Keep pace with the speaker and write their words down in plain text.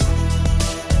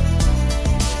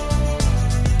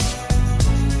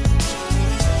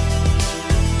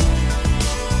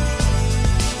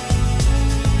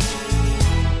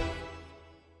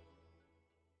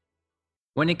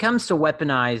When it comes to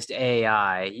weaponized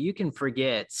AI, you can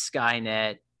forget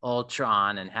Skynet,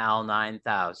 Ultron, and HAL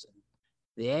 9000.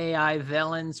 The AI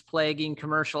villains plaguing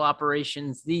commercial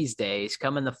operations these days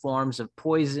come in the forms of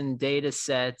poisoned data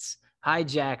sets,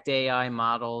 hijacked AI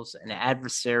models, and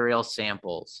adversarial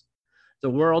samples.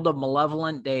 The world of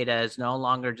malevolent data is no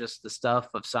longer just the stuff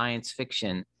of science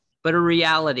fiction, but a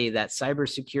reality that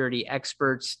cybersecurity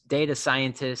experts, data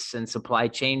scientists, and supply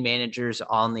chain managers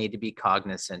all need to be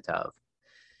cognizant of.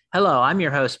 Hello, I'm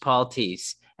your host, Paul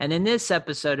Teese, and in this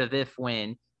episode of If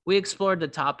When, we explored the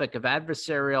topic of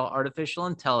adversarial artificial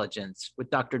intelligence with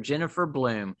Dr. Jennifer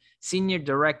Blum, Senior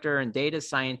Director and Data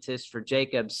Scientist for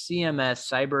Jacobs CMS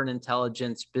Cyber and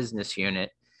Intelligence Business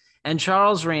Unit, and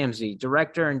Charles Ramsay,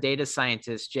 Director and Data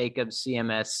Scientist, Jacobs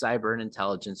CMS Cyber and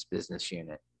Intelligence Business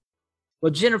Unit.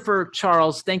 Well, Jennifer,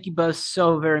 Charles, thank you both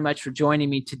so very much for joining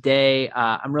me today.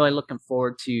 I'm really looking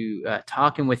forward to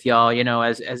talking with y'all,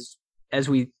 as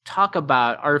we talk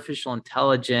about artificial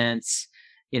intelligence,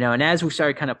 and as we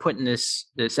started kind of putting this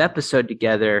episode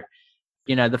together,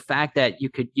 the fact that you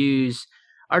could use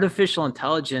artificial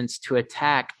intelligence to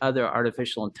attack other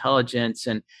artificial intelligence.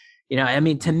 And,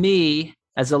 to me,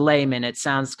 as a layman, it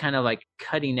sounds kind of like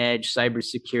cutting edge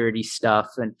cybersecurity stuff,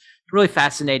 and really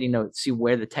fascinating to see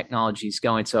where the technology is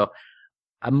going. So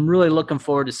I'm really looking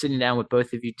forward to sitting down with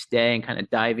both of you today and kind of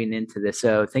diving into this.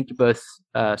 So thank you both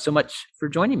so much for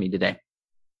joining me today.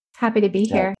 Happy to be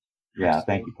here. Yeah,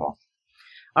 thank you, Paul.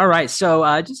 All right.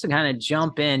 So just to kind of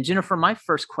jump in, Jennifer, my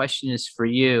first question is for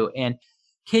you. And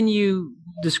can you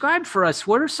describe for us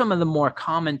what are some of the more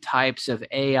common types of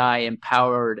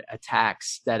AI-empowered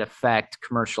attacks that affect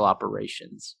commercial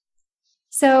operations?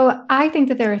 So I think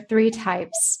that there are three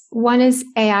types. One is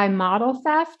AI model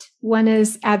theft, one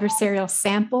is adversarial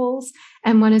samples,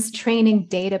 and one is training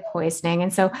data poisoning.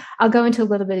 And so I'll go into a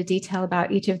little bit of detail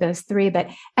about each of those three, but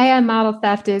AI model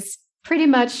theft is pretty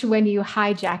much when you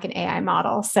hijack an AI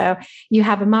model. So you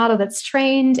have a model that's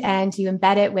trained and you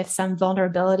embed it with some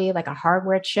vulnerability like a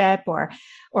hardware chip or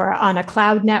on a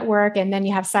cloud network. And then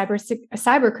you have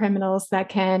cyber criminals that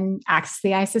can access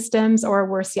the AI systems, or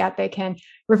worse yet, they can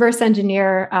reverse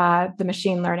engineer the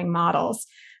machine learning models.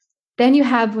 Then you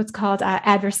have what's called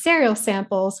adversarial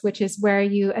samples, which is where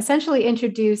you essentially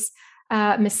introduce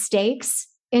mistakes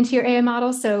into your AI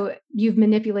model. So you've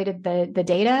manipulated the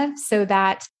data so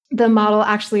that the model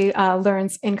actually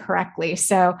learns incorrectly.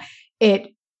 So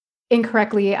it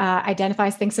incorrectly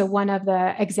identifies things. So one of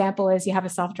the example is you have a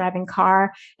self-driving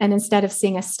car, and instead of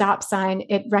seeing a stop sign,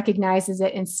 it recognizes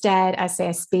it instead as, say,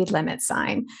 a speed limit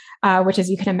sign, which, as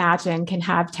you can imagine, can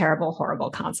have terrible,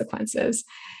 horrible consequences.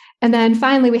 And then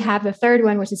finally, we have the third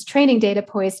one, which is training data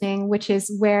poisoning, which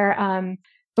is where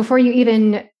before you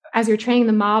even, as you're training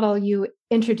the model, you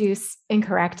introduce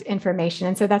incorrect information.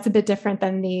 And so that's a bit different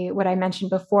than what I mentioned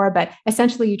before, but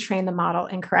essentially you train the model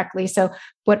incorrectly. So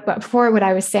what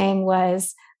I was saying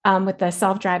was with the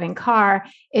self-driving car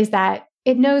is that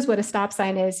it knows what a stop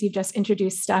sign is. You just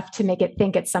introduce stuff to make it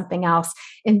think it's something else.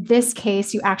 In this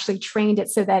case, you actually trained it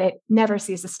so that it never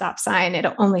sees a stop sign.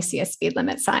 It'll only see a speed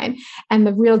limit sign. And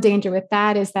the real danger with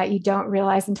that is that you don't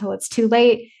realize until it's too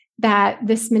late that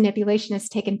this manipulation has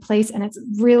taken place, and it's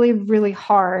really, really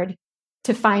hard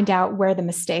to find out where the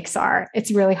mistakes are. It's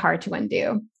really hard to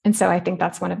undo. And so I think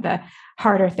that's one of the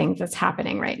harder things that's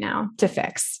happening right now to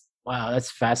fix. Wow, that's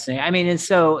fascinating. And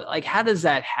so how does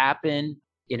that happen?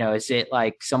 Is it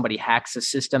like somebody hacks a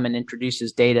system and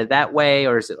introduces data that way?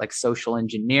 Or is it like social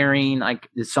engineering? Like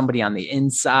is somebody on the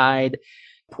inside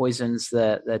poisons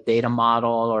the data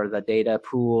model or the data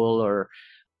pool?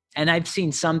 And I've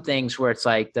seen some things where it's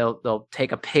like they'll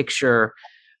take a picture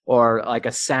or like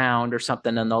a sound or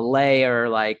something, and they'll layer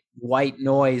like white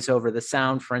noise over the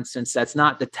sound, for instance, that's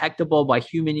not detectable by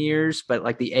human ears, but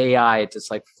like the AI, it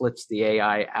just like flips the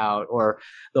AI out. Or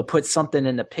they'll put something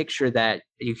in the picture that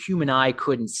a human eye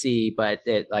couldn't see, but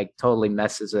it like totally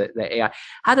messes the AI.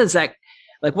 How does that,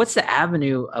 what's the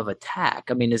avenue of attack?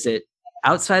 Is it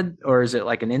outside, or is it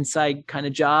like an inside kind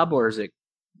of job, or is it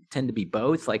tend to be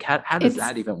both? How does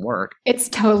that even work? It's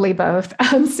totally both.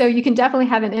 So you can definitely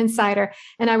have an insider,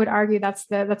 and I would argue that's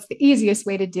the easiest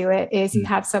way to do it. Is you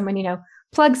have someone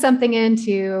plug something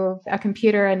into a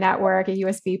computer, a network, a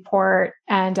USB port,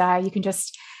 and you can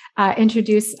just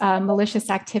introduce malicious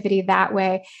activity that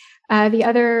way. The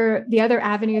other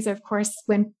avenues, of course,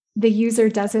 when the user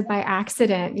does it by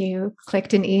accident. You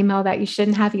clicked an email that you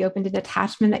shouldn't have. You opened an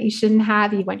attachment that you shouldn't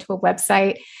have. You went to a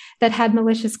website that had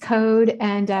malicious code.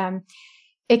 And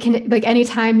it can, like,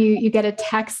 anytime you get a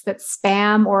text that's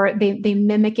spam, or they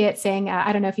mimic it saying,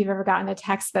 I don't know if you've ever gotten a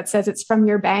text that says it's from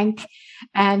your bank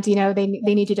and, they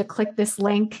need you to click this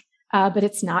link. but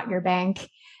it's not your bank.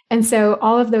 And so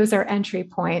all of those are entry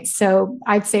points. So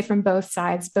I'd say from both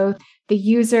sides, both the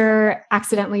user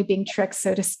accidentally being tricked,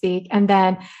 so to speak, and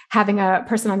then having a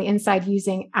person on the inside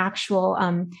using actual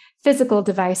physical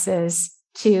devices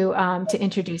to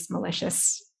introduce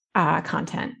malicious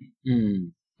content.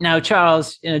 Mm. Now,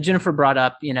 Charles, Jennifer brought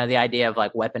up, the idea of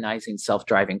like weaponizing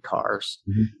self-driving cars,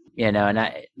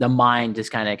 and the mind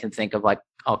just kind of can think of like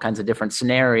all kinds of different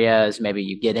scenarios. Maybe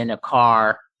you get in a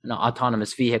car, an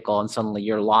autonomous vehicle, and suddenly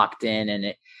you're locked in,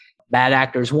 and bad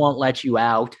actors won't let you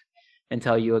out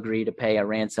until you agree to pay a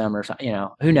ransom or something,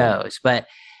 who knows? But,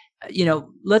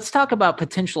 let's talk about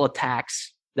potential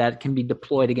attacks that can be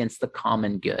deployed against the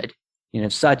common good,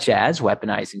 such as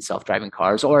weaponizing self-driving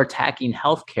cars or attacking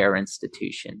healthcare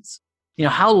institutions.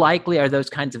 How likely are those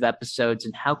kinds of episodes,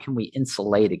 and how can we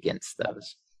insulate against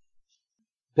those?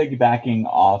 Piggybacking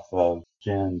off of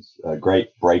Jen's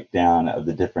great breakdown of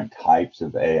the different types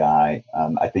of AI,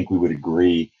 I think we would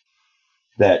agree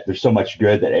that there's so much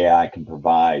good that AI can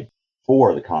provide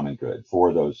for the common good,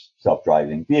 for those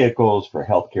self-driving vehicles, for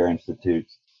healthcare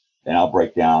institutes. And I'll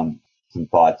break down some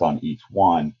thoughts on each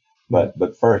one. But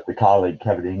first, the colleague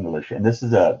Kevin English, and this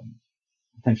is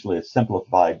potentially a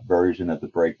simplified version of the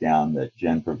breakdown that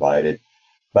Jen provided,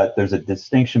 but there's a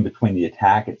distinction between the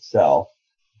attack itself,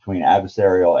 between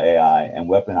adversarial AI and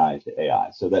weaponized AI.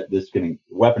 So that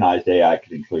weaponized AI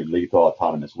could include lethal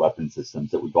autonomous weapon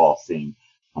systems that we've all seen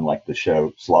on like the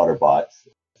show Slaughterbots,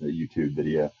 the YouTube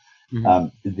video.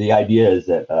 The idea is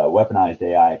that weaponized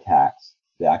AI attacks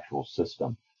the actual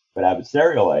system, but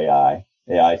adversarial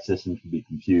AI systems can be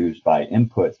confused by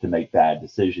inputs to make bad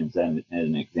decisions. And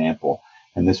an example,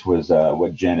 and this was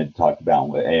what Jen had talked about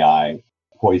with AI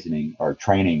poisoning or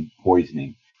training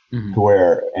poisoning, to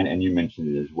where, and you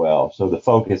mentioned it as well. So the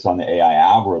focus on the AI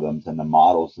algorithms and the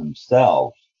models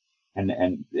themselves, and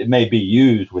it may be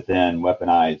used within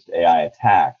weaponized AI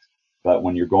attacks, but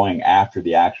when you're going after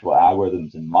the actual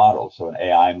algorithms and models, so an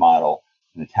AI model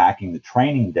and attacking the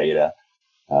training data,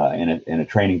 in a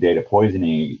training data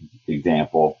poisoning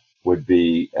example would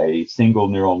be a single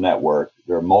neural network.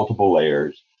 There are multiple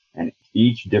layers, and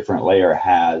each different layer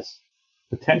has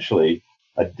potentially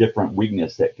a different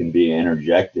weakness that can be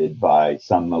interjected by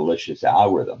some malicious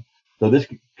algorithm. So this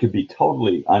could be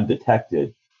totally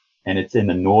undetected, and it's in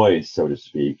the noise, so to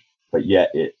speak, but yet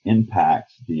it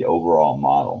impacts the overall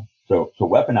model. So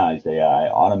weaponized AI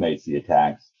automates the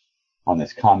attacks on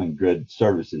this common good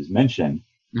services mentioned,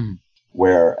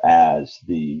 whereas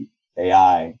the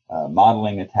AI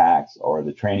modeling attacks or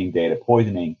the training data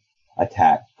poisoning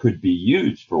attack could be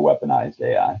used for weaponized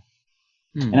AI.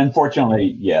 And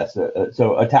unfortunately, yes,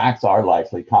 so attacks are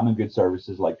likely. Common good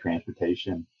services like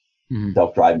transportation,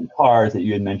 self-driving cars that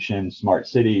you had mentioned, smart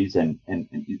cities, and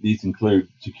these include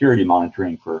security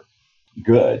monitoring for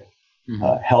good,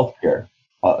 healthcare,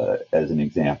 as an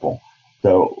example.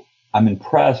 So I'm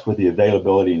impressed with the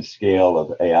availability and scale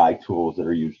of AI tools that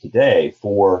are used today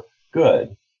for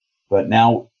good. But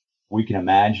now we can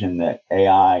imagine that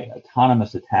AI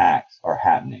autonomous attacks are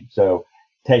happening. So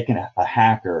taking a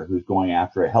hacker who's going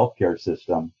after a healthcare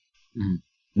system,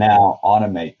 now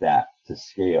automate that to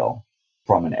scale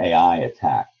from an AI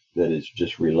attack that is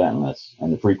just relentless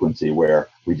and the frequency where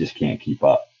we just can't keep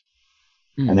up.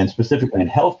 And then specifically in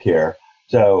healthcare,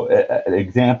 so an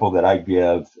example that I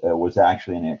give was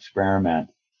actually an experiment,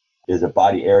 is a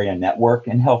body area network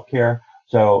in healthcare.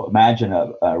 So imagine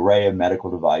an array of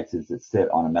medical devices that sit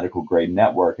on a medical grade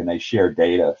network, and they share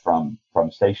data from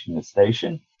station to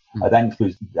station. That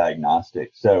includes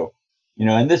diagnostics. So,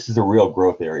 and this is a real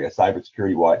growth area.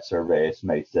 Cybersecurity Watch survey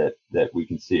estimates that we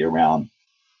can see around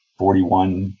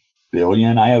 41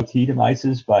 billion IoT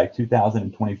devices by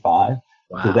 2025.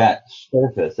 Wow. So that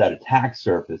attack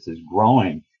surface is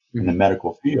growing in the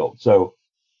medical field. So,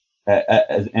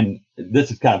 and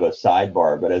this is kind of a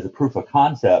sidebar, but as a proof of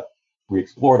concept, we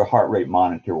explored a heart rate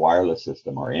monitor wireless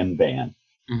system, or M-band.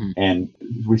 And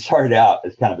we started out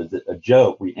as kind of a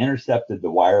joke. We intercepted the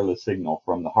wireless signal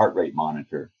from the heart rate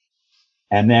monitor.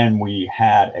 And then we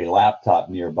had a laptop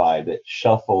nearby that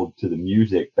shuffled to the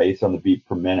music based on the beat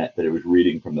per minute that it was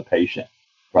reading from the patient,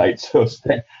 right? So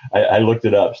I looked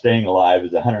it up. Staying alive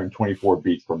is 124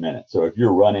 beats per minute. So if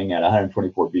you're running at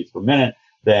 124 beats per minute,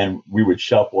 then we would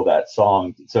shuffle that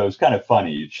song. So it's kind of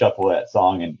funny. You'd shuffle that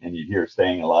song and you'd hear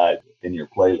Staying Alive in your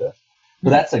playlist. So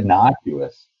that's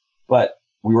innocuous. But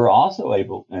we were also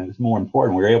able, and it's more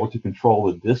important, we were able to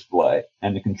control the display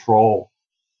and the control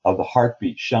of the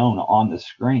heartbeat shown on the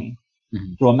screen.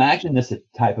 So imagine this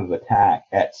type of attack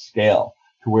at scale,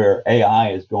 to where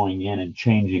AI is going in and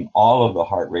changing all of the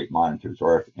heart rate monitors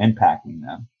or impacting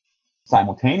them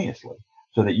simultaneously.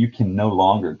 so that you can no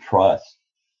longer trust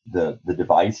the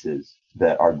devices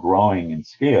that are growing in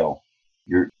scale.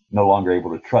 You're no longer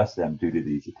able to trust them due to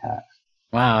these attacks.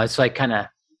 Wow, it's like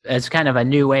it's kind of a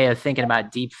new way of thinking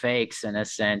about deep fakes in a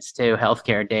sense too,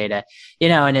 healthcare data.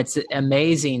 And it's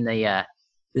amazing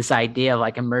this idea of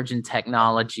like emergent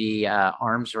technology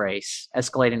arms race,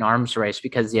 escalating arms race,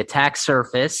 because the attack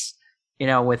surface,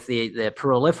 with the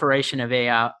proliferation of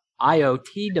AI,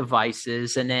 IoT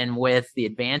devices, and then with the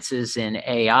advances in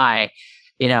AI,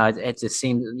 it just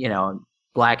seems,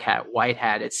 black hat, white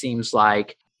hat, it seems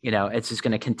like, it's just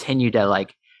going to continue to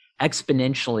like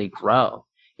exponentially grow,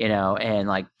 and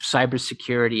like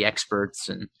cybersecurity experts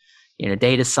and,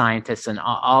 data scientists and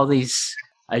all these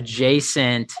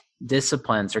adjacent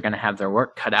disciplines are going to have their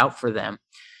work cut out for them,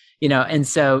 and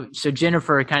so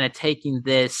Jennifer, kind of taking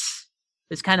this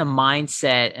kind of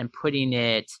mindset and putting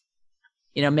it,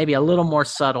 maybe a little more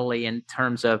subtly in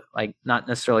terms of like not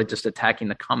necessarily just attacking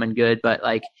the common good, but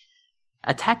like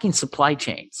attacking supply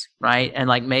chains, right? And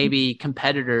like maybe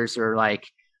competitors are like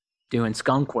doing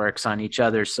skunk works on each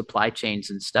other's supply chains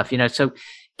and stuff, So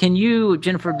can you,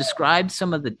 Jennifer, describe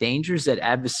some of the dangers that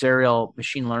adversarial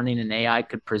machine learning and AI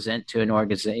could present to an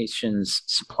organization's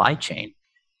supply chain?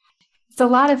 It's a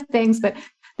lot of things, but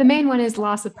the main one is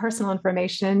loss of personal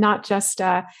information, and not just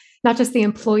the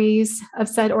employees of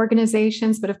said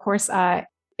organizations, but of course, the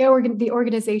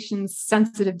organization's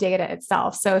sensitive data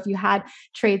itself. So if you had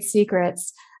trade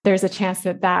secrets, there's a chance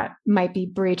that might be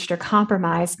breached or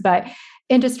compromised. But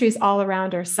industries all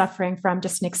around are suffering from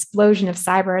just an explosion of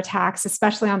cyber attacks,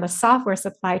 especially on the software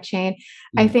supply chain.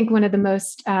 I think one of the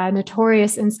most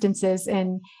notorious instances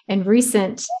in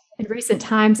recent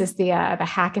times is the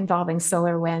hack involving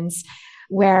SolarWinds,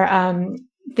 where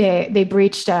they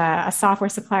breached a software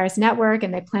supplier's network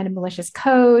and they planted malicious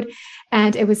code,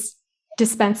 and it was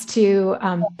dispensed to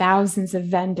thousands of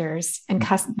vendors and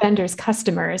vendors'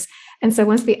 customers. And so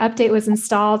once the update was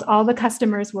installed, all the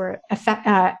customers were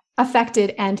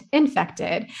affected and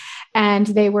infected, and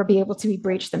they were able to be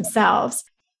breached themselves.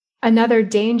 Another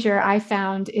danger I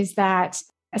found is that,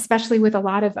 especially with a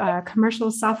lot of commercial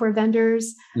software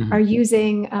vendors are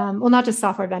using, not just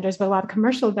software vendors, but a lot of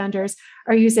commercial vendors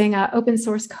are using open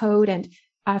source code and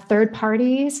third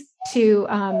parties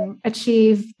to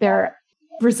achieve their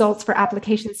results for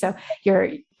applications. So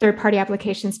your third-party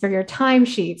applications for your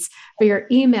timesheets, for your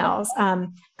emails,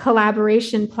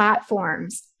 collaboration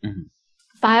platforms,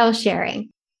 file sharing.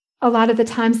 A lot of the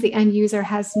times the end user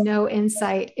has no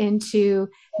insight into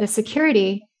the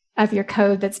security of your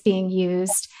code that's being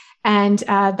used. And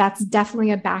that's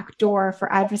definitely a backdoor for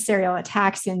adversarial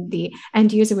attacks, and the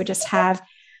end user would just have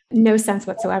no sense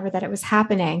whatsoever that it was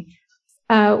happening.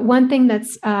 One thing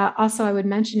that's also I would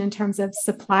mention in terms of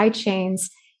supply chains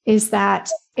is that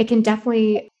it can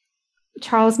definitely,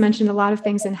 Charles mentioned a lot of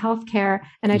things in healthcare,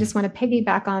 and I just want to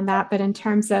piggyback on that. But in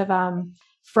terms of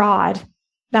fraud,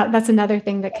 that's another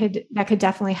thing that could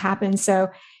definitely happen. So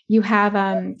you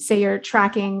have, say you're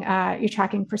tracking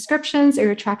prescriptions or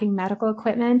you're tracking medical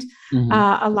equipment.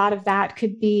 A lot of that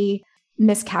could be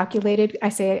miscalculated. I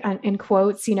say in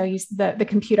quotes, the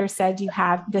computer said you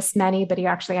have this many, but you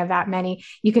actually have that many.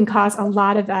 You can cause a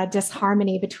lot of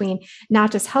disharmony between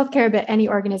not just healthcare, but any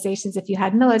organizations. If you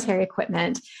had military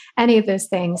equipment, any of those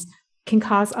things can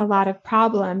cause a lot of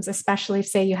problems, especially if,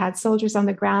 say, you had soldiers on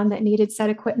the ground that needed said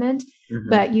equipment,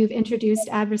 but you've introduced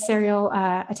adversarial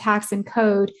attacks and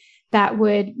code that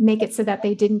would make it so that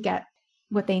they didn't get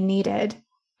what they needed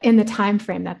in the time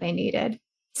frame that they needed.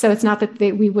 So it's not that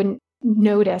we wouldn't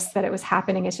notice that it was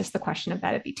happening. It's just the question of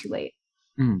that it'd be too late.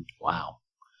 Wow.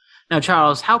 Now,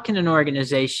 Charles, how can an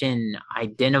organization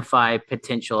identify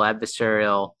potential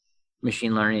adversarial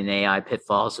machine learning and AI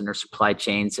pitfalls in their supply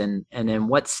chains, and then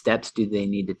what steps do they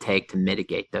need to take to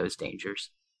mitigate those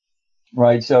dangers?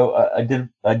 Right. So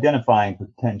identifying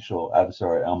potential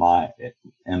adversarial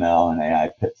ML and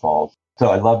AI pitfalls. So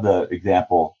I love the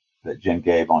example that Jen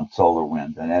gave on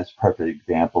SolarWinds, and that's a perfect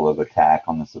example of attack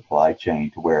on the supply chain,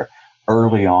 to where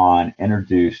early on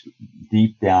introduced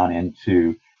deep down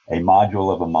into a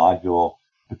module of a module,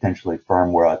 potentially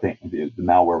firmware. I think the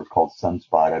malware was called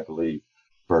Sunspot, I believe,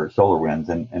 for SolarWinds.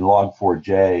 And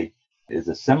Log4j is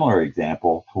a similar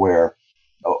example to where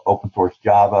open source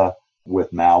Java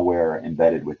with malware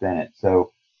embedded within it.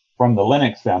 So from the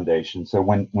Linux Foundation, so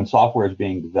when software is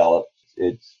being developed,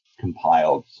 it's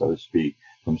compiled, so to speak,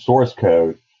 from source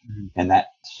code, and that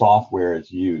software is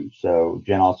used. So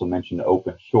Jen also mentioned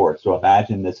open source. So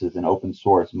imagine this is an open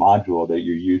source module that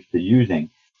you're used to using,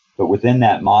 but within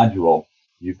that module,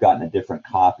 you've gotten a different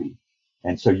copy.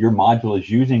 And so your module is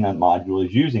using a module,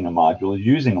 is using a module, is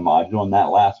using a module, and that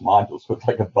last module, so it's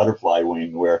like a butterfly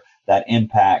wing where that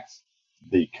impacts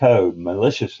the code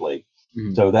maliciously.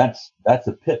 Mm-hmm. So that's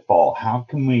a pitfall. How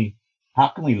can we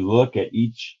look at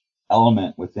each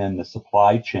element within the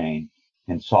supply chain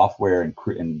and software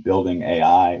and building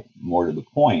AI more to the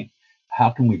point? How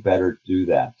can we better do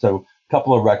that? So a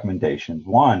couple of recommendations.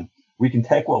 One, we can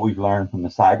take what we've learned from the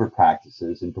cyber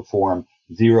practices and perform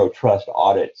zero trust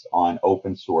audits on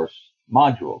open source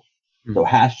modules. Mm-hmm. So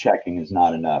hash checking is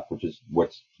not enough, which is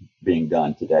what's being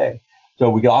done today. So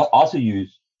we can also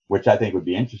use, which I think would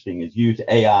be interesting, is use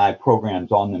AI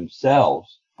programs on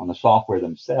themselves, on the software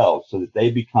themselves, so that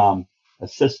they become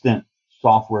assistant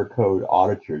software code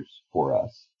auditors for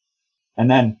us. And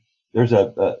then there's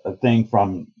a thing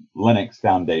from Linux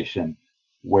Foundation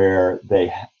where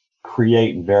they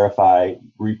create and verify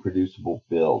reproducible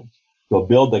builds. So a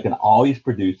build that can always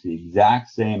produce the exact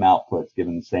same outputs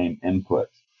given the same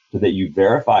inputs, so that you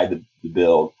verify the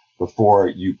build before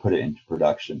you put it into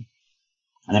production.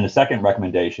 And then the second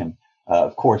recommendation,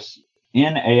 of course,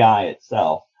 in AI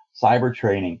itself, cyber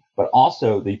training, but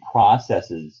also the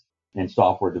processes in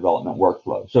software development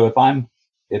workflow. So if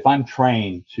I'm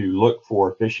trained to look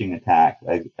for phishing attack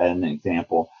as an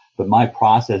example, but my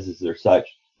processes are such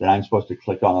that I'm supposed to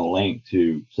click on a link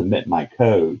to submit my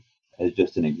code as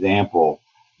just an example,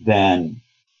 then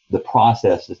the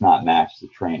process does not match the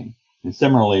training. And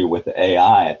similarly with the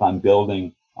AI, if I'm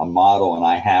building a model and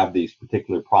I have these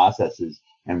particular processes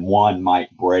and one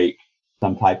might break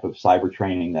some type of cyber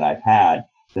training that I've had,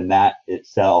 then that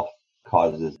itself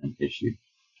causes an issue.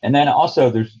 And then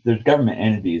also there's government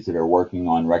entities that are working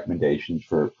on recommendations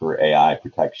for AI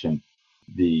protection.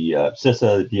 The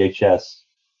CISA, the DHS,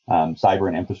 Cyber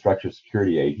and Infrastructure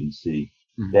Security Agency,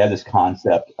 mm-hmm. They have this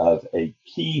concept of a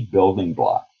key building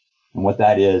block. And what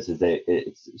that is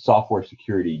it's software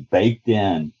security baked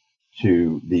in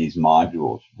to these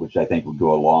modules, which I think will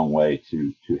go a long way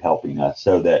to helping us,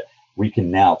 so that we can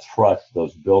now trust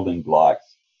those building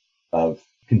blocks of,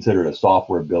 considered a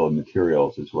software bill of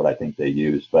materials is what I think they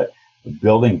use, but a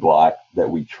building block that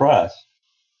we trust.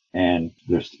 And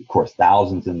there's, of course,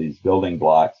 thousands in these building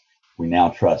blocks. We now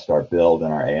trust our build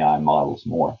and our AI models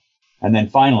more. And then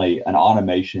finally, an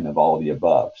automation of all of the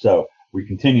above. So we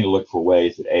continue to look for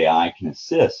ways that AI can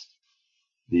assist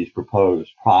these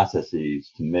proposed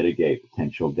processes to mitigate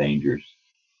potential dangers.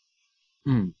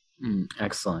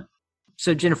 Excellent.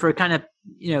 So Jennifer, kind of,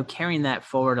 carrying that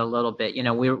forward a little bit,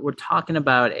 we're talking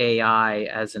about AI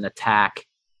as an attack,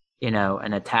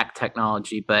 an attack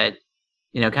technology, but,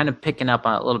 kind of picking up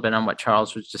a little bit on what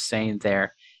Charles was just saying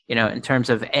there, in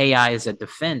terms of AI as a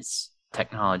defense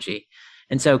technology.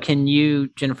 And so can you,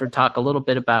 Jennifer, talk a little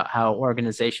bit about how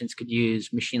organizations could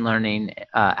use machine learning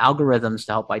algorithms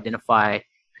to help identify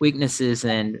weaknesses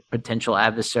and potential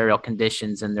adversarial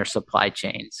conditions in their supply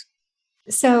chains?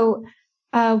 So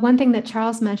one thing that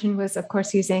Charles mentioned was, of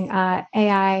course, using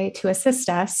AI to assist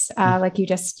us, like you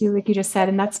just said,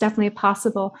 and that's definitely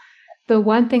possible. The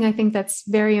one thing I think that's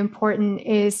very important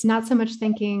is not so much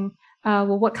thinking,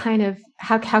 well, what kind of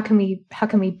how can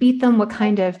we beat them? What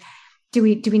kind of do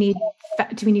we need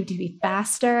to be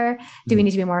faster? Do we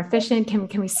need to be more efficient?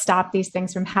 Can we stop these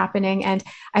things from happening? And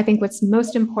I think what's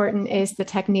most important is the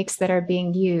techniques that are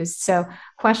being used. So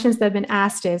questions that have been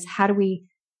asked is, how do we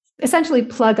essentially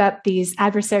plug up these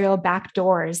adversarial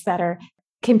backdoors that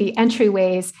can be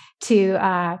entryways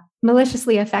to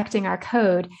maliciously affecting our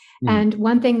code? And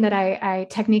one thing that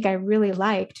technique I really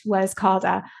liked was called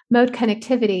mode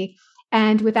connectivity.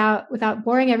 And without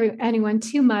boring anyone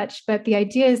too much, but the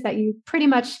idea is that you pretty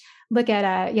much look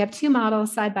at you have two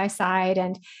models side by side,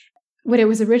 and what it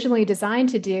was originally designed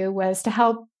to do was to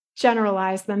help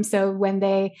generalize them. So when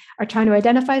they are trying to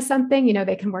identify something,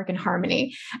 they can work in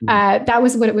harmony. That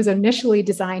was what it was initially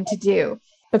designed to do.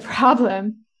 The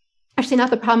problem, actually not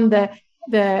the problem,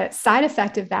 the side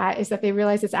effect of that is that they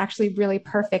realize it's actually really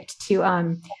perfect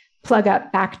to plug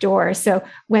up backdoors. So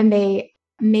when they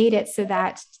made it so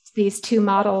that these two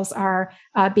models are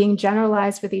being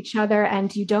generalized with each other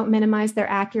and you don't minimize their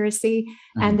accuracy,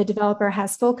 and the developer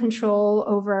has full control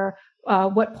over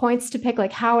what points to pick,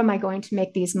 like how am I going to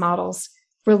make these models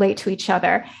relate to each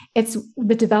other? It's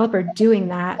the developer doing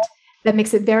that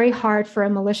makes it very hard for a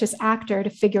malicious actor to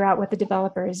figure out what the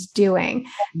developer is doing.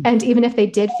 And even if they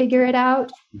did figure it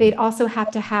out, they'd also have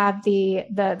to have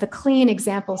the clean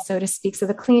example, so to speak. So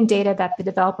the clean data that the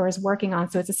developer is working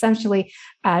on. So it's essentially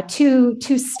two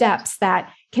steps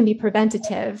that can be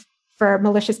preventative for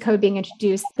malicious code being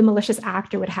introduced. The malicious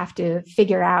actor would have to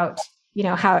figure out,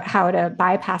 how to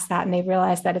bypass that. And they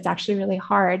realize that it's actually really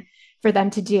hard for them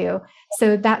to do.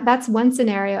 So that's one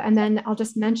scenario. And then I'll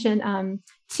just mention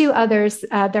two others.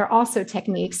 They're also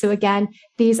techniques. So again,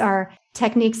 these are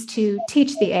techniques to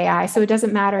teach the AI. So it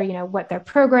doesn't matter, what they're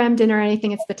programmed in or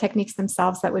anything. It's the techniques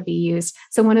themselves that would be used.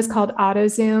 So one is called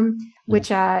AutoZoom,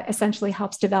 which essentially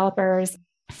helps developers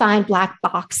find black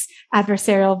box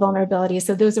adversarial vulnerabilities.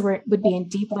 So those would be in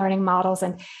deep learning models,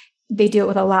 and they do it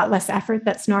with a lot less effort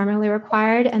that's normally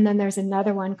required. And then there's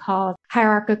another one called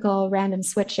hierarchical random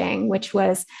switching, which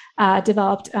was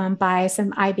developed by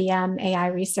some IBM AI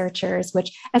researchers,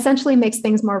 which essentially makes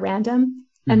things more random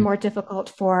and more difficult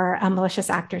for malicious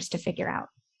actors to figure out.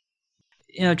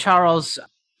 Charles,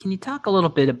 can you talk a little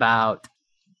bit about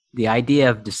the idea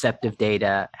of deceptive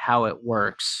data, how it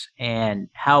works, and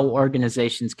how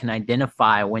organizations can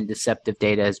identify when deceptive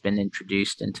data has been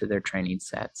introduced into their training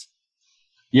sets?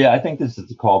 Yeah, I think this is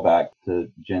a callback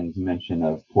to Jen's mention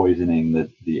of poisoning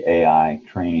the AI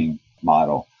training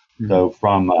model. Mm-hmm. So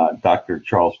from Dr.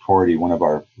 Charles Ramsay, one of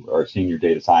our senior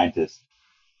data scientists,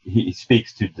 he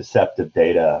speaks to deceptive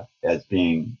data as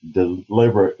being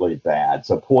deliberately bad.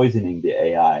 So poisoning the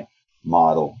AI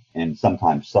model in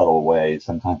sometimes subtle ways,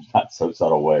 sometimes not so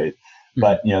subtle ways. Mm-hmm.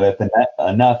 But, if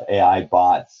enough AI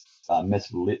bots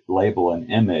mislabel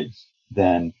an image,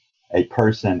 then a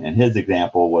person, in his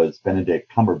example was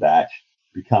Benedict Cumberbatch,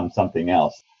 becomes something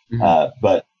else. Mm-hmm.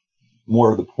 But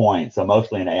more to the point, so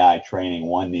mostly in AI training,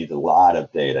 one needs a lot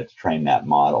of data to train that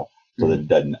model so that it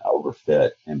doesn't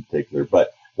overfit in particular. But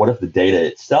what if the data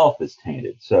itself is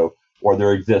tainted? Or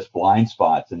there exist blind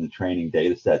spots in the training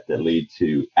data set that lead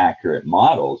to accurate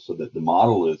models so that the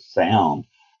model is sound,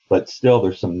 but still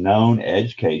there's some known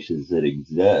edge cases that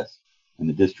exist in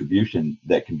the distribution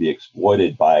that can be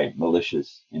exploited by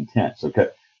malicious intent.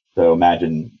 So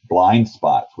imagine blind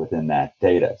spots within that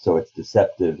data. So it's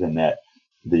deceptive in that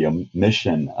the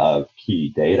omission of key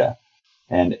data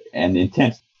and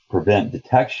intent to prevent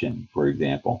detection, for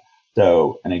example.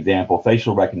 So an example,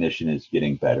 facial recognition is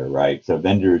getting better, right? So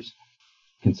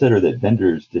consider that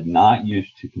vendors did not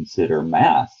used to consider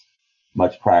masks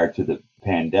much prior to the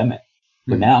pandemic.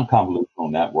 But now convolutional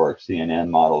networks, CNN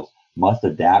models, must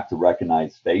adapt to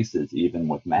recognize faces even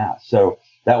with masks. So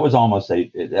that was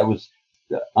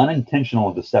the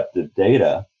unintentional deceptive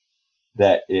data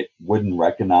that it wouldn't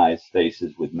recognize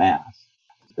faces with masks.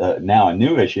 Now a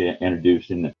new issue introduced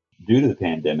due to the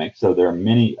pandemic. So there are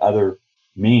many other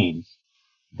means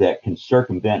that can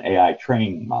circumvent AI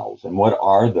training models. And what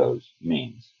are those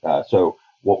means? So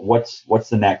what's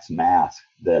the next mask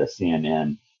that a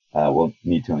CNN will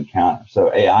need to encounter?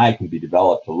 So AI can be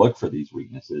developed to look for these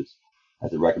weaknesses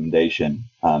as a recommendation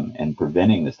in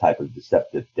preventing this type of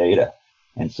deceptive data.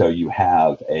 And so you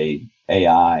have a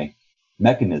AI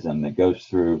mechanism that goes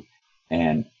through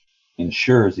and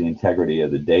ensures the integrity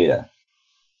of the data.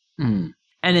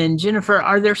 And then, Jennifer,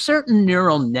 are there certain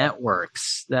neural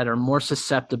networks that are more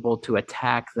susceptible to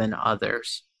attack than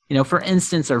others? For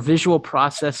instance, are visual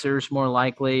processors more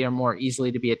likely or more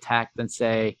easily to be attacked than,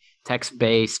 say,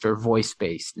 text-based or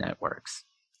voice-based networks?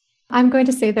 I'm going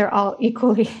to say they're all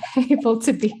equally able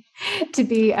to be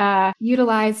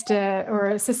utilized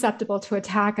or susceptible to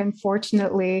attack.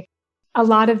 Unfortunately, a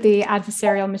lot of the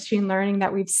adversarial machine learning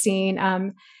that we've seen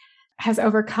has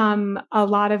overcome a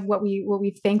lot of what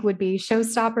we think would be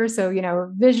showstoppers.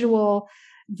 So, visual,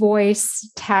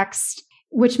 voice, text,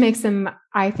 which makes them,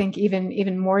 I think,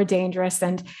 even more dangerous.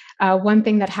 And one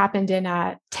thing that happened in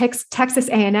Texas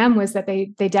A&M was that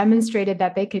they demonstrated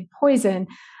that they could poison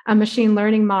a machine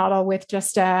learning model with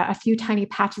just a few tiny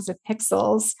patches of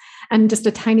pixels and just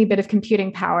a tiny bit of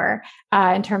computing power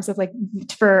in terms of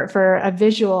for a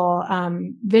visual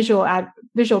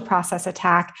process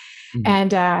attack. Mm-hmm.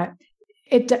 And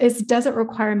it doesn't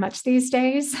require much these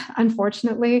days,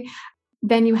 unfortunately.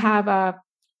 Then you have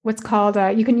what's called,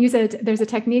 you can use it, there's a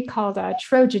technique called a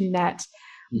Trojan net,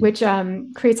 which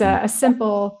creates a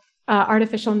simple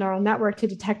artificial neural network to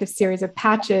detect a series of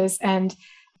patches. And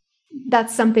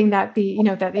that's something that the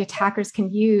attackers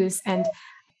can use. And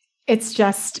it's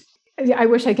just, I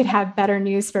wish I could have better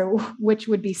news for which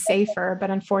would be safer, but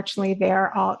unfortunately they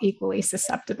are all equally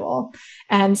susceptible.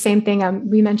 And same thing,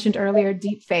 we mentioned earlier,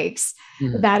 deep fakes.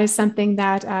 Mm-hmm. That is something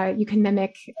that you can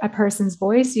mimic a person's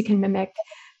voice. You can mimic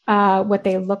what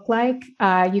they look like.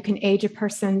 You can age a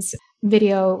person's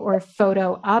video or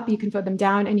photo up. You can put them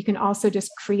down, and you can also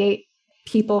just create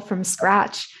people from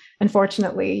scratch,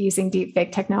 unfortunately, using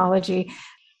deepfake technology.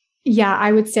 Yeah,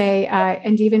 I would say,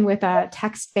 and even with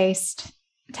text-based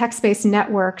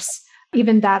networks,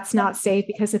 even that's not safe,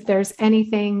 because if there's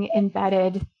anything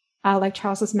embedded, like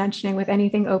Charles was mentioning, with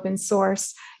anything open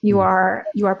source, you are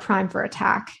primed for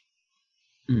attack.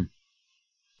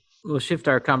 we'll shift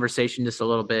our conversation just a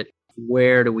little bit.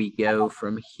 Where do we go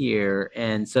from here?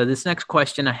 And so this next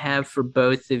question I have for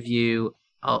both of you,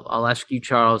 I'll ask you,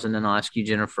 Charles, and then I'll ask you,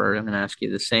 Jennifer. I'm going to ask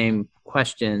you the same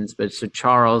questions. But so,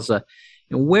 Charles,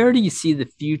 where do you see the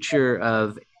future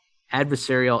of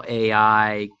adversarial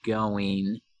AI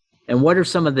going? And what are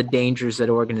some of the dangers that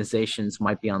organizations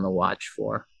might be on the watch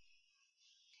for?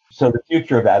 So the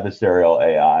future of adversarial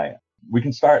AI, we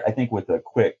can start, I think, with a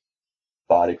quick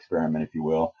thought experiment, if you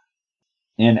will.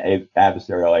 In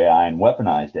adversarial AI and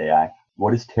weaponized AI,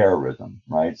 what is terrorism,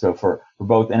 right? So for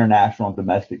both international and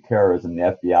domestic terrorism,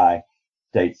 the FBI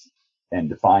states and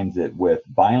defines it with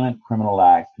violent criminal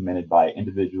acts committed by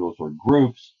individuals or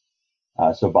groups,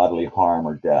 so bodily harm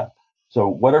or death. So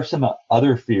what are some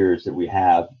other fears that we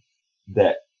have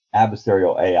that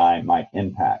adversarial AI might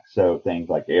impact? So things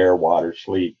like air, water,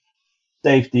 sleep,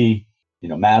 safety,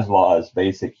 Maslow's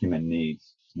basic human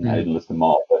needs. I didn't list them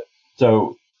all, but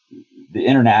so the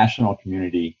international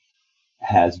community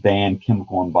has banned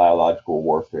chemical and biological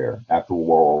warfare after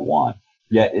World War I,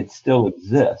 yet it still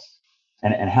exists.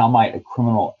 And how might a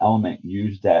criminal element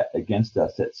use that against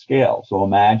us at scale? So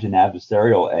imagine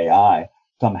adversarial AI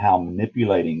somehow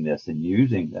manipulating this and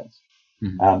using this.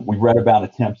 We've read about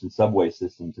attempts in subway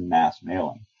systems and mass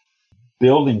mailing.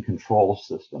 Building control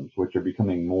systems, which are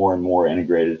becoming more and more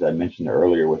integrated, as I mentioned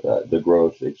earlier, with the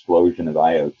growth explosion of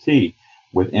IoT,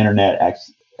 with internet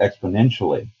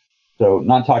exponentially. So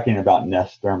not talking about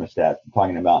Nest thermostats, I'm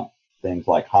talking about things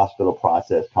like hospital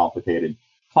process, complicated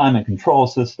climate control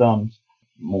systems,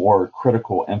 more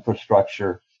critical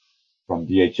infrastructure from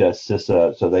DHS,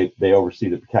 CISA. So they oversee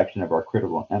the protection of our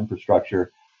critical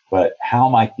infrastructure. But how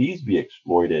might these be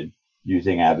exploited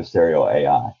using adversarial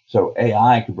AI? So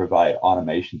AI can provide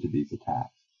automation to these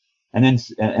attacks. And then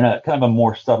in a kind of a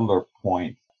more subtler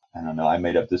point, I don't know, I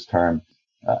made up this term.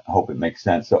 I hope it makes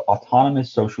sense. So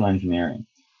autonomous social engineering.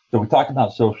 So we talked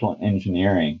about social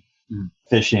engineering,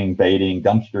 phishing, baiting,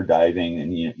 dumpster diving,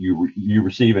 and you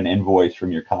receive an invoice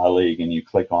from your colleague and you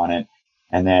click on it,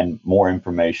 and then more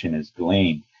information is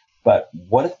gleaned. But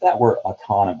what if that were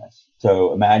autonomous?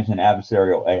 So imagine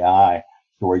adversarial AI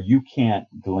where you can't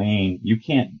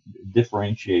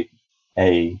differentiate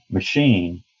a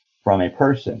machine from a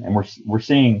person. And we're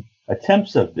seeing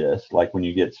attempts of this, like when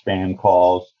you get spam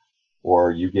calls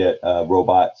or you get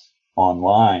robots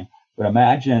online. But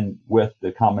imagine with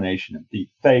the combination of deep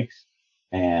fakes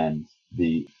and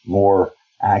the more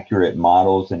accurate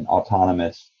models and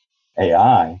autonomous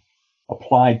AI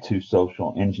applied to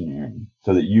social engineering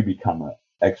so that you become an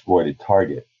exploited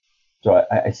target. So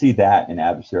I see that in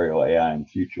adversarial AI in the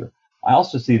future. I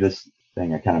also see this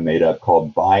thing I kind of made up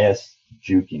called bias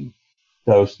juking.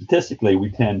 So statistically,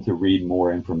 we tend to read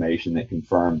more information that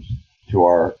confirms to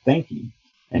our thinking.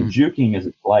 And juking is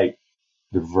a slight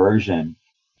diversion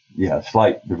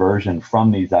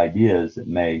from these ideas that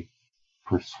may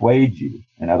persuade you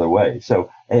in other ways.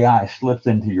 So AI slips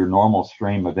into your normal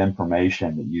stream of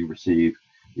information that you receive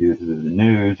either through the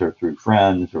news or through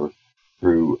friends or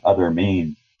through other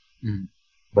means,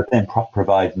 but then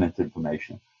provides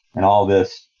misinformation. And all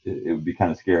this, it would be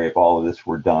kind of scary if all of this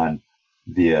were done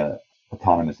via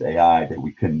autonomous AI that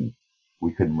we couldn't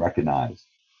recognize.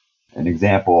 An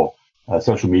example,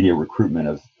 social media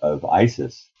recruitment of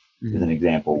ISIS is an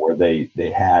example where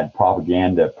they had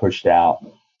propaganda pushed out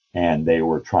and they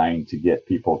were trying to get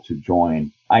people to join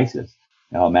ISIS.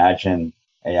 Now imagine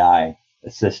AI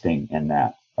assisting in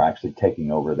that, or actually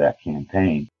taking over that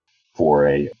campaign for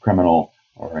a criminal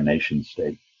or a nation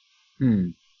state.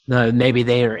 Maybe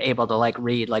they are able to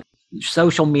read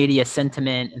social media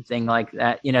sentiment and thing like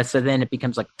that, so then it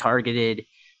becomes targeted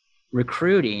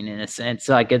recruiting in a sense.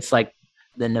 It's like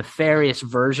the nefarious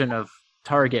version of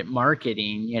target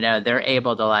marketing. They're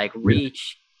able to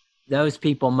reach those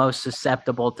people most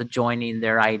susceptible to joining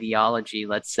their ideology,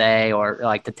 let's say, or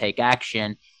to take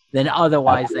action, then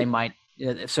otherwise they might,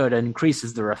 so it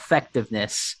increases their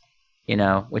effectiveness,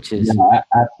 which is. Yeah,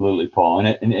 absolutely, Paul.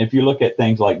 And if you look at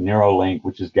things like Neuralink,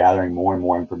 which is gathering more and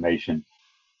more information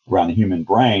around the human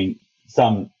brain,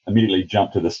 some immediately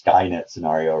jump to the Skynet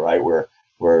scenario, right?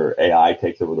 Where AI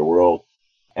takes over the world.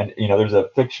 And, there's a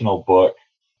fictional book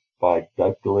by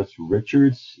Douglas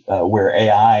Richards where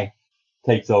AI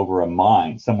takes over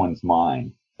someone's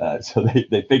mind. So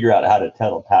they figure out how to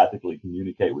telepathically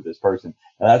communicate with this person.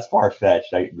 Now that's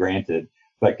far-fetched, granted,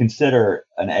 but consider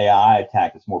an AI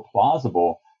attack that's more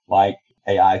plausible, like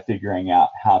AI figuring out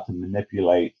how to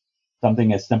manipulate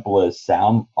something as simple as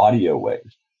audio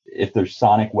waves. If there's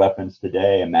sonic weapons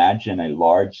today, imagine a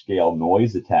large-scale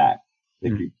noise attack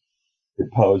that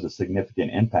could pose a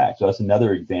significant impact. So that's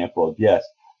another example of, yes,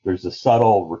 there's a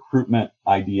subtle recruitment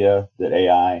idea that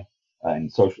AI in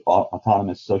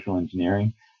autonomous social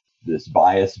engineering, this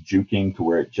bias juking to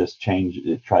where it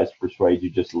tries to persuade you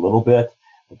just a little bit,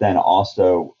 but then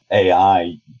also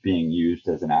AI being used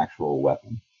as an actual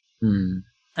weapon.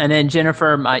 And then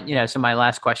Jennifer, so my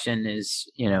last question is,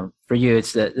 for you,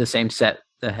 it's the same set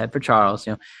ahead for Charles.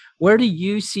 Where do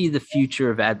you see the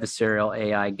future of adversarial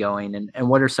AI going, and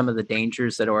what are some of the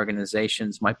dangers that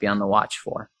organizations might be on the watch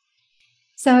for?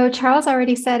 So Charles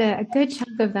already said a good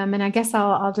chunk of them, and I guess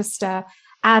I'll just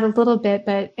add a little bit.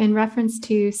 But in reference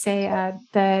to, say,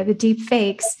 the deep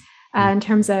fakes, in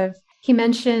terms of, he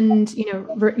mentioned,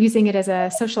 using it as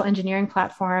a social engineering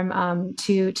platform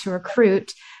to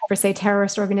recruit for, say,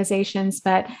 terrorist organizations,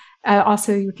 but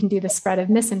also you can do the spread of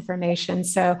misinformation.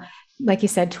 So, like you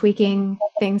said, tweaking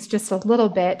things just a little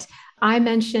bit. I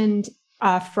mentioned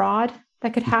fraud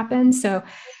that could happen. So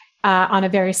on a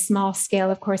very small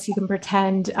scale, of course, you can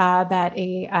pretend that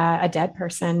a dead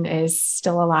person is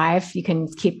still alive. You can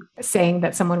keep saying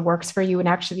that someone works for you, and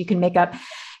actually you can make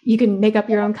up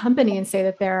your own company and say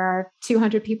that there are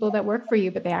 200 people that work for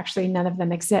you, but none of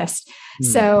them exist.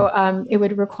 So it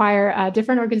would require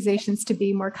different organizations to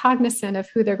be more cognizant of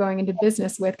who they're going into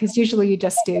business with, because usually you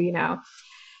just do,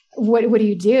 what do?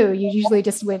 You usually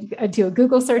just would do a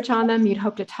Google search on them. You'd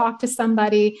hope to talk to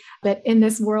somebody. But in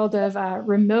this world of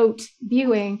remote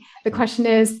viewing, the question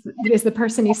is the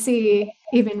person you see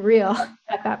even real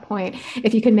at that point?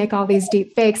 If you can make all these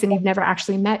deep fakes and you've never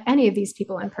actually met any of these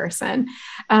people in person.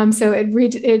 So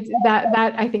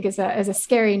that I think is a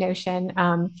scary notion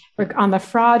on the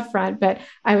fraud front. But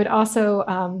I would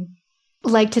also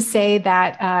like to say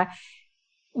that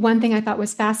one thing I thought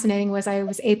was fascinating was I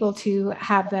was able to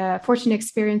have the fortunate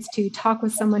experience to talk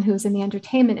with someone who was in the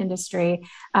entertainment industry.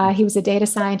 He was a data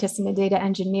scientist and a data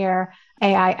engineer,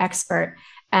 AI expert.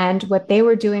 And what they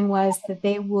were doing was that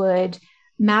they would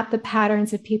map the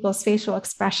patterns of people's facial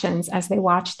expressions as they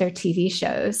watched their TV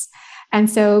shows. And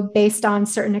so based on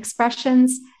certain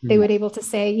expressions, they would able to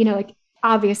say, like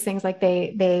obvious things like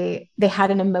they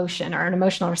had an emotion or an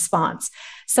emotional response.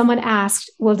 Someone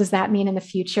asked, well, does that mean in the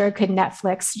future, could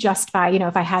Netflix just by,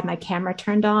 if I had my camera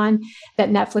turned on, that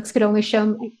Netflix could only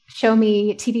show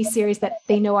me TV series that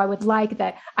they know I would like,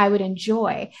 that I would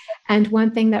enjoy? And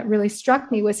one thing that really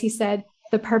struck me was he said,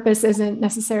 the purpose isn't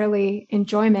necessarily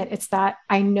enjoyment. It's that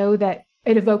I know that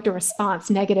it evoked a response,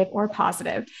 negative or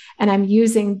positive. And I'm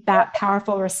using that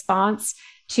powerful response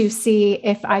to see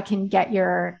if I can get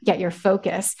your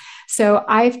focus. So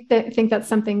I think that's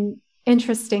something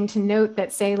interesting to note,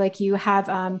 that say like you have,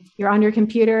 you're on your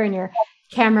computer and your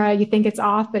camera, you think it's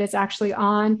off, but it's actually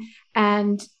on.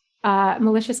 And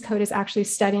malicious code is actually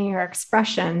studying your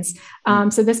expressions.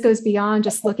 So this goes beyond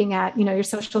just looking at, your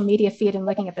social media feed and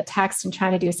looking at the text and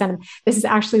trying to do a sentence. This is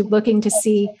actually looking to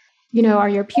see, are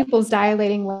your pupils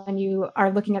dilating when you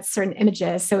are looking at certain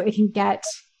images? So it can get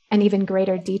an even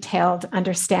greater detailed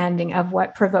understanding of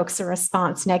what provokes a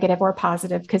response, negative or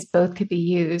positive, because both could be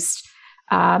used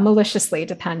maliciously,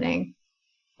 depending.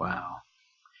 Wow.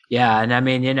 Yeah. And I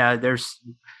mean,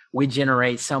 we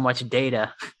generate so much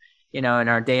data, in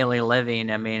our daily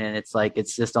living. I mean, and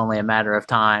it's just only a matter of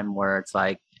time where it's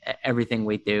like everything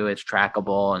we do is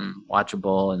trackable and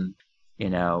watchable and,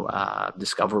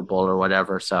 discoverable or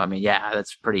whatever. So, I mean, yeah,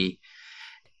 it's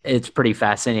pretty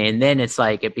fascinating. And then it's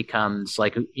like, it becomes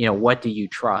like, what do you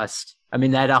trust? I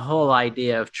mean, that whole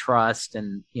idea of trust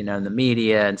and, in the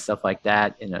media and stuff like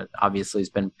that, obviously has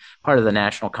been part of the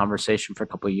national conversation for a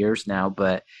couple of years now,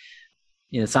 but,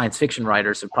 science fiction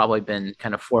writers have probably been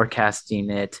kind of forecasting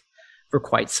it for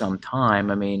quite some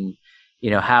time. I mean,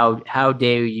 how do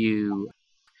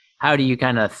you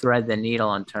kind of thread the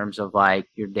needle in terms of like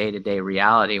your day-to-day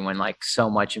reality when like so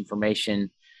much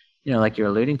information, like you're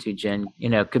alluding to, Jen,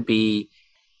 could be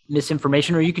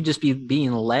misinformation, or you could just be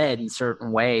being led in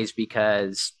certain ways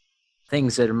because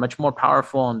things that are much more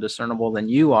powerful and discernible than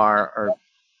you are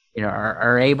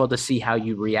able to see how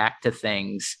you react to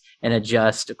things and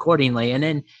adjust accordingly. And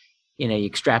then, you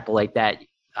extrapolate that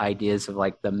ideas of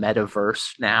like the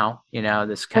metaverse now,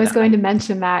 this kind I was going to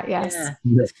mention that. Yes. Yeah,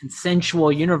 this consensual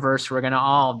universe,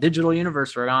 digital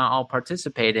universe, we're going to all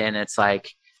participate in. It's like,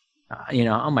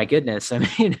 oh my goodness. I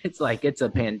mean, it's like, it's a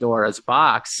Pandora's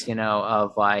box,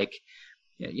 of like,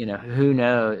 who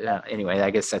knows? Anyway, I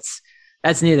guess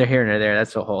that's neither here nor there.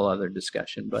 That's a whole other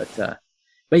discussion,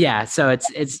 but yeah, so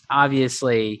it's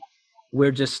obviously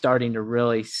we're just starting to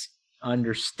really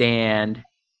understand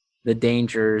the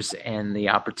dangers and the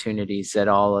opportunities that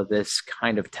all of this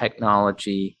kind of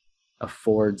technology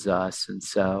affords us. And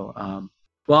so,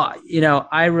 well,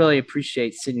 I really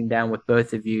appreciate sitting down with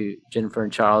both of you, Jennifer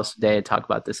and Charles, today to talk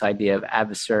about this idea of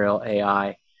adversarial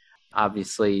AI.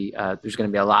 Obviously, there's going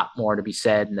to be a lot more to be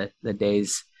said in the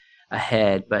days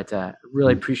ahead, but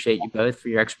really appreciate you both for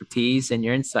your expertise and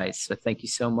your insights. So thank you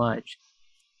so much.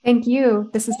 Thank you.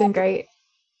 This has been great.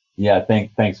 Yeah,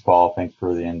 thanks, Paul. Thanks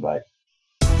for the invite.